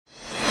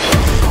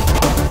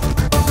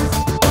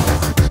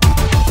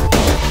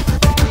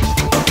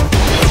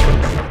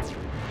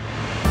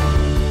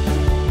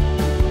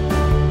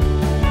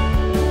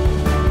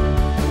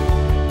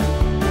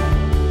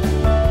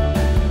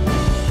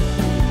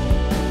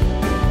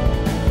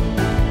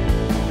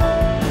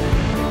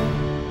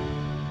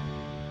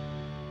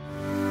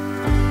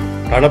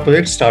Tata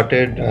Projects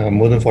started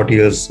more than 40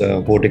 years,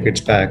 4 decades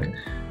back.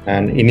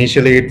 And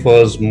initially, it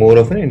was more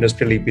of an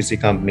industrial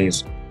EPC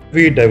companies.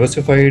 We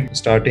diversified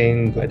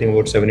starting, I think,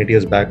 about 7-8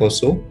 years back or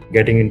so,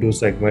 getting into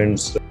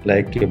segments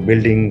like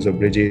buildings or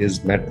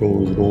bridges,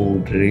 metros,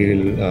 road,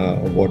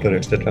 rail, water,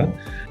 etc.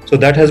 So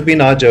that has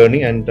been our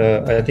journey, and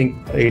I think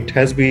it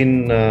has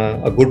been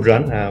a good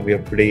run. We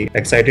are pretty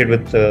excited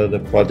with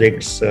the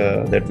projects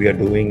that we are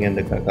doing and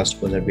the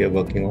customers that we are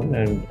working on,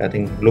 and I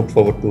think look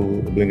forward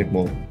to doing it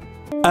more.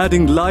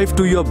 Adding life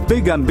to your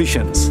big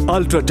ambitions.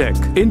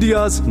 UltraTech,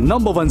 India's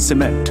 #1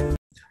 cement.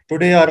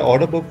 Today, our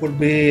order book would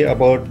be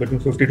about between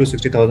 50 to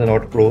 60,000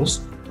 odd crores.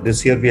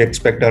 This year, we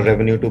expect our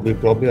revenue to be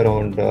probably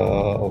around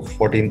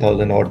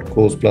 14,000 odd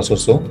crores plus or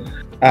so.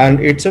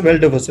 And it's a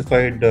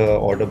well-diversified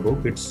order book.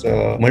 It's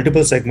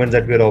multiple segments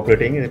that we are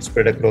operating. It's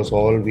spread across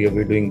all.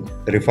 We're doing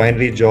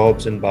refinery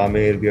jobs in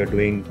Barmer. We are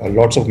doing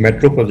lots of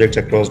metro projects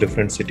across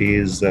different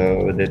cities,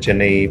 whether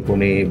Chennai,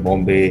 Pune,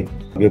 Bombay.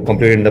 We have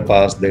completed in the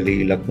past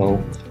Delhi,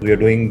 Lucknow. We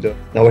are doing the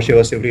Nhava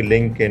Sheva Sivri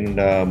link in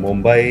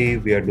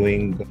Mumbai. We are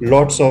doing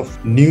lots of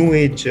new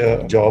age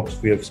jobs.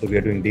 We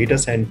are doing data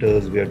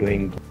centers. We are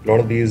doing a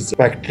lot of these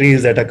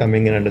factories that are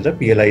coming in under the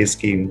PLI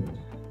scheme.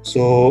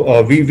 So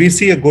we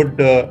see a good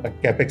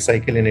capex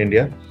cycle in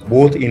India,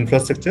 both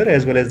infrastructure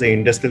as well as the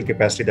industrial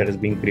capacity that is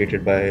being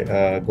created by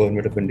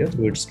Government of India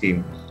through its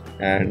scheme.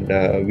 And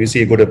we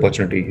see a good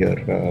opportunity here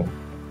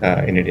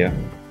in India.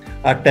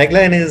 Our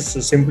tagline is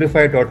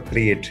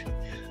simplify.create.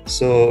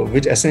 So,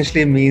 which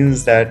essentially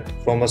means that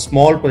from a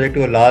small project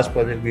to a large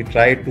project, we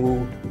try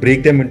to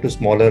break them into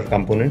smaller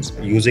components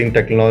using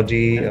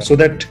technology so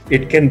that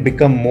it can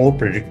become more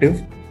predictive.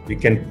 We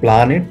can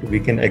plan it, we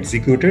can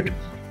execute it,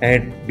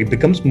 and it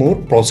becomes more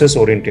process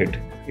oriented.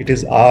 It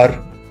is our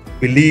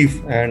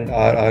belief and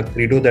our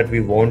credo that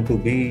we want to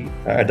be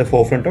at the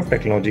forefront of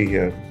technology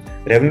here.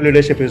 Revenue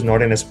leadership is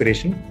not an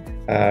aspiration,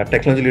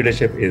 technology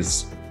leadership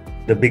is.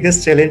 The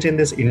biggest challenge in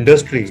this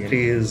industry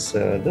is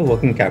the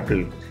working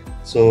capital.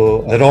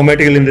 So raw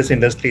material in this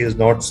industry is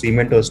not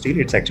cement or steel,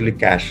 it's actually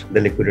cash,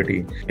 the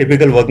liquidity.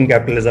 Typical working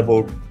capital is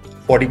about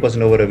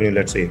 40% of revenue,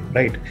 let's say,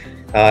 right?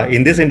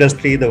 In this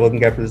industry, the working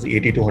capital is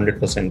 80 to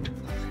 100%.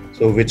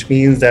 So which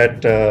means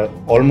that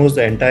almost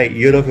the entire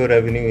year of your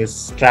revenue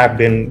is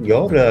trapped in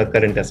your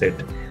current asset.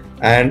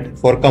 And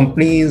for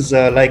companies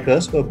like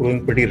us who are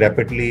growing pretty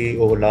rapidly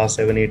over the last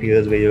 7-8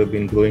 years, where you've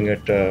been growing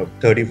at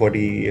 30,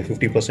 40,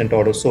 50%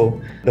 or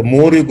so, the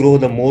more you grow,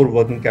 the more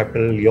working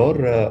capital your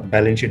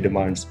balance sheet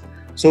demands.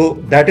 So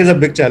that is a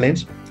big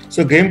challenge.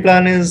 So game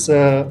plan is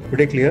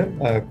pretty clear,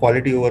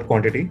 quality over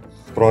quantity,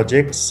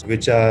 projects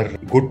which are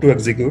good to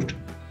execute,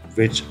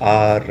 which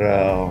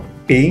are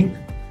paying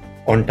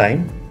on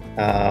time,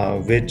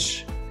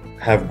 which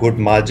have good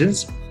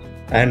margins,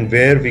 and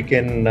where we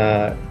can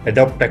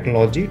adopt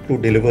technology to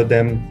deliver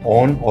them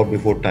on or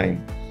before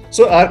time.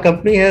 So our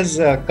company has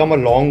come a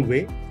long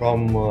way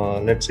from,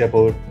 let's say,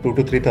 about 2,000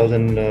 to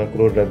 3,000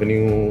 crore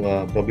revenue,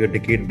 probably a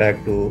decade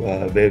back to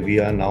where we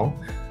are now.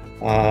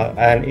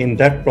 And in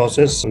that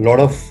process, a lot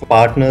of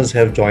partners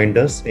have joined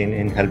us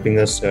in helping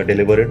us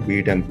deliver it, be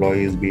it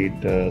employees, be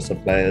it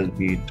suppliers,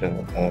 be it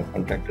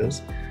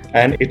contractors.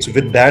 And it's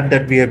with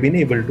that we have been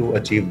able to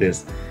achieve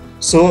this.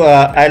 So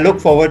I look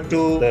forward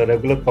to the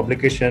regular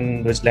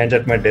publication which lands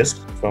at my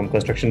desk from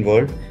Construction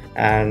World,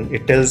 and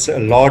it tells a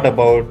lot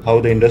about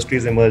how the industry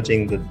is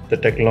emerging, the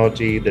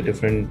technology, the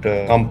different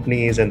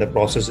companies and the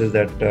processes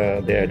that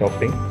they're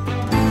adopting.